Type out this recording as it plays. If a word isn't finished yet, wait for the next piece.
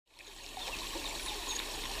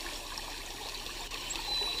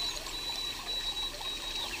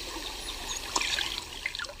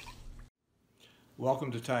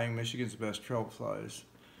Welcome to Tying Michigan's Best Trout Flies.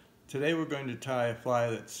 Today we're going to tie a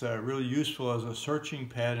fly that's really useful as a searching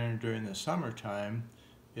pattern during the summertime.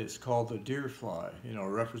 It's called the deer fly, a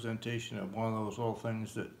representation of one of those little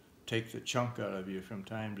things that take the chunk out of you from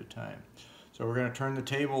time to time. So we're going to turn the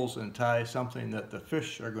tables and tie something that the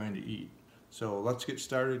fish are going to eat. So let's get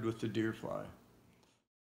started with the deer fly.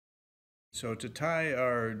 So to tie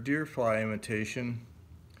our deer fly imitation,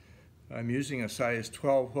 I'm using a size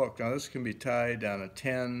 12 hook. Now this can be tied on a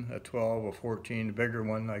 10, a 12, a 14, a bigger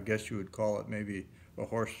one. I guess you would call it maybe a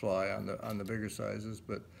horsefly on the bigger sizes,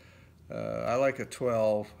 but I like a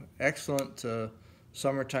 12. Excellent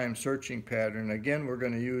summertime searching pattern. Again, we're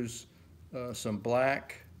going to use some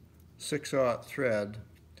black 6/0 thread,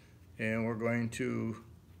 and we're going to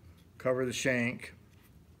cover the shank.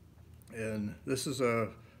 And this is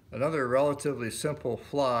another relatively simple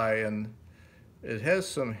fly, and it has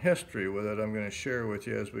some history with it I'm going to share with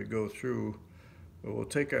you as we go through. We'll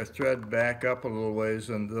take our thread back up a little ways,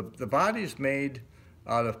 and the body's made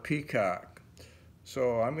out of peacock.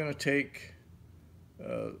 So I'm going to take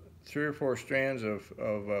 3 or 4 strands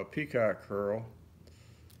of peacock herl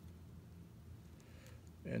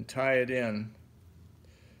and tie it in.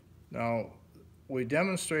 Now, we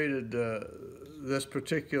demonstrated this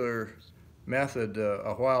particular method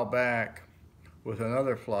a while back with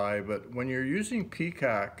another fly, but when you're using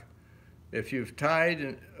peacock, if you've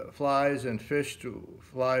tied flies and fished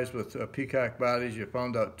flies with peacock bodies, you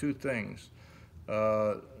found out 2 things.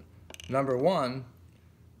 Number one,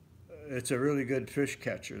 it's a really good fish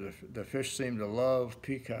catcher. The fish seem to love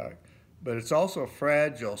peacock, but it's also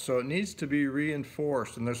fragile, so it needs to be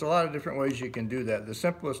reinforced, and there's a lot of different ways you can do that. The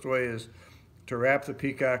simplest way is to wrap the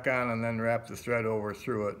peacock on and then wrap the thread over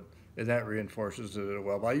through it, and that reinforces it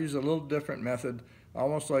well. But I use a little different method,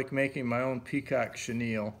 almost like making my own peacock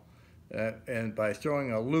chenille, and by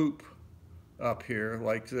throwing a loop up here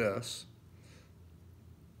like this,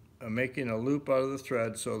 I'm making a loop out of the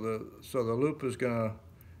thread, so the loop is going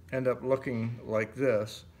to end up looking like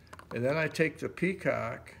this, and then I take the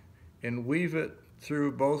peacock and weave it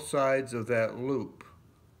through both sides of that loop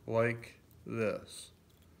like this,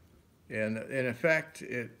 and in effect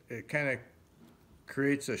it kind of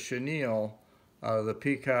creates a chenille out of the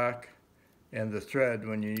peacock and the thread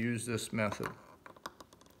when you use this method,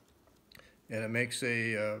 and it makes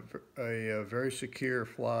a very secure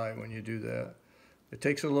fly when you do that. It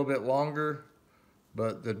takes a little bit longer,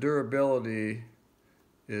 but the durability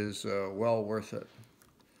is well worth it,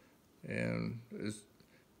 and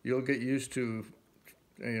you'll get used to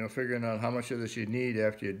figuring out how much of this you need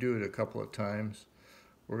after you do it a couple of times.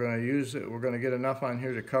 We're going to get enough on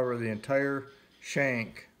here to cover the entire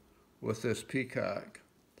shank with this peacock.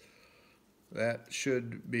 That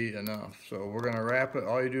should be enough. So we're going to wrap it.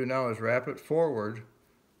 All you do now is wrap it forward,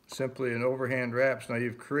 simply in overhand wraps. Now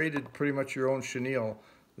you've created pretty much your own chenille.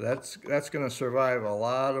 That's going to survive a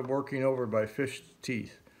lot of working over by fish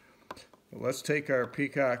teeth. Let's take our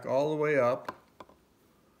peacock all the way up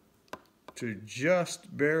to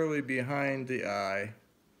just barely behind the eye,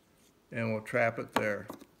 and we'll trap it there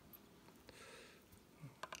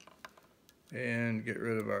and get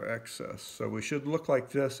rid of our excess. So we should look like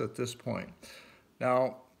this at this point.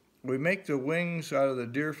 Now, we make the wings out of the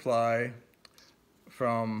deer fly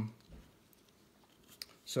from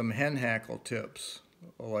some hen hackle tips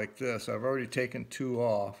like this. I've already taken 2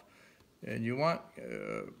 off, and you want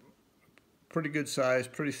pretty good size,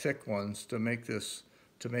 pretty thick ones to make this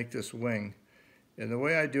wing. And the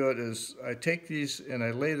way I do it is I take these and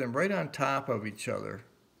I lay them right on top of each other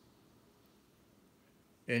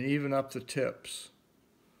and even up the tips,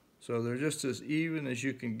 so they're just as even as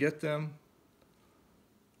you can get them.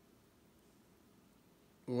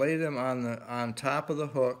 Lay them on top of the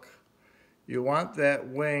hook. You want that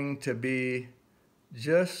wing to be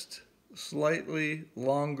just slightly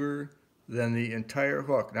longer than the entire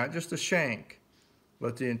hook, not just the shank,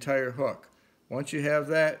 but the entire hook. Once you have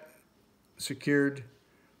that secured,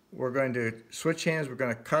 we're going to switch hands. We're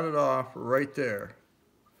going to cut it off right there,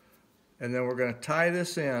 and then we're going to tie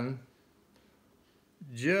this in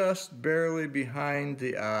just barely behind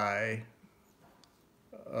the eye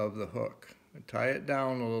of the hook, and tie it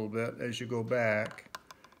down a little bit as you go back,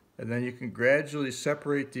 and then you can gradually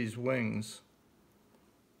separate these wings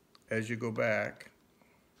as you go back.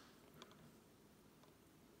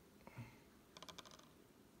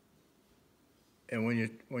 And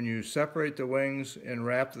when you separate the wings and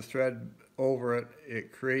wrap the thread over it,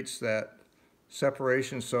 it creates that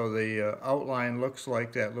separation, so the outline looks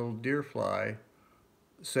like that little deer fly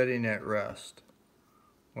sitting at rest.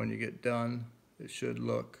 When you get done, it should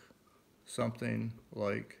look something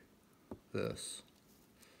like this.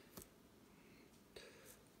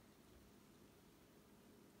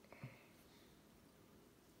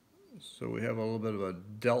 So we have a little bit of a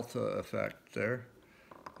delta effect there.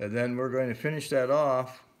 And then we're going to finish that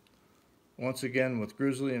off once again with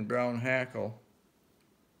grizzly and brown hackle.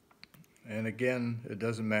 And again, it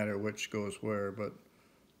doesn't matter which goes where, but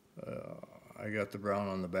I got the brown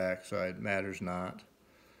on the back side, matters not.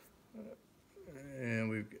 And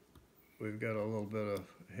we've got a little bit of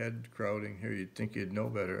head crowding here. You'd think you'd know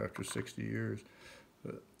better after 60 years.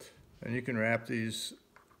 And you can wrap these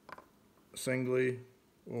singly,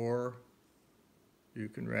 or you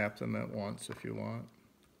can wrap them at once if you want,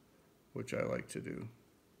 which I like to do.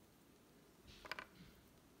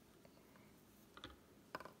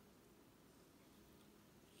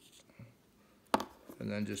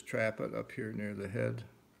 And then just trap it up here near the head.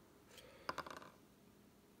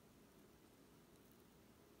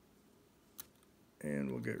 And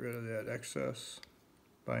we'll get rid of that excess,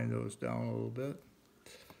 bind those down a little bit,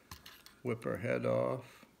 whip our head off.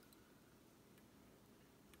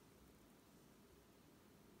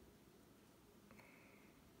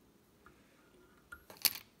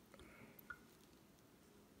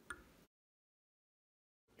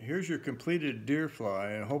 Here's your completed deer fly,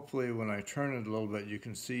 and hopefully when I turn it a little bit you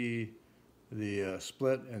can see the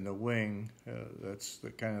split in the wing. That's the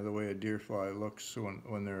kind of the way a deer fly looks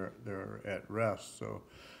when they're at rest. So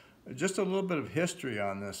just a little bit of history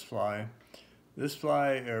on this fly. This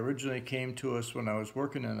fly originally came to us when I was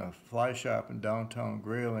working in a fly shop in downtown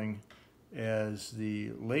Grayling as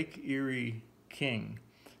the Lake Erie King.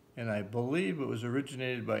 And I believe it was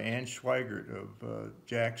originated by Ann Schweigert of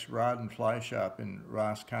Jack's Rod and Fly Shop in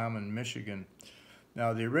Roscommon, Michigan.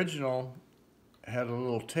 Now the original had a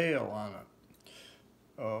little tail on it.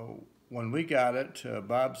 When we got it,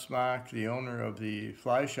 Bob Smock, the owner of the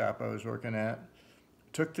fly shop I was working at,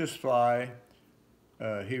 took this fly,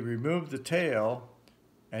 he removed the tail,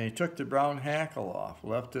 and he took the brown hackle off,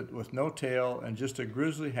 left it with no tail and just a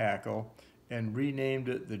grizzly hackle, and renamed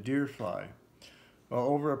it the deer fly. Well,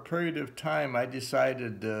 over a period of time, I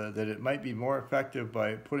decided that it might be more effective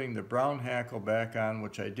by putting the brown hackle back on,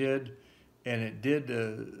 which I did, and it did,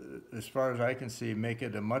 as far as I can see, make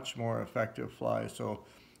it a much more effective fly. So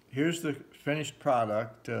here's the finished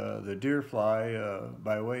product, the deer fly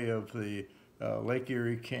by way of the Lake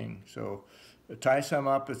Erie King. So tie some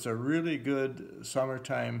up. It's a really good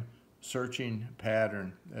summertime searching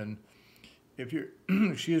pattern. And if you're,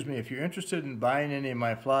 excuse me, if you're interested in buying any of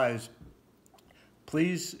my flies,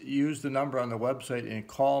 please use the number on the website and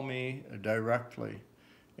call me directly.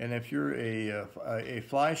 And if you're a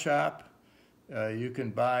fly shop, you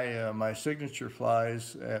can buy my signature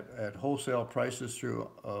flies at wholesale prices through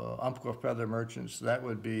Umpqua Feather Merchants. That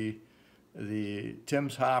would be the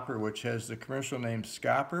Tim's Hopper, which has the commercial name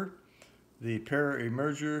Scopper, the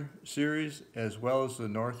Para-Emerger series, as well as the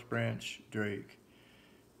North Branch Drake.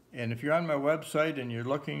 And if you're on my website and you're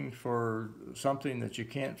looking for something that you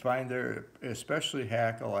can't find there, especially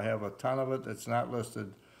hackle, I have a ton of it that's not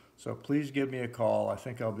listed. So please give me a call. I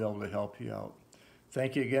think I'll be able to help you out.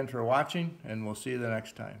 Thank you again for watching, and we'll see you the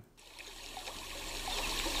next time.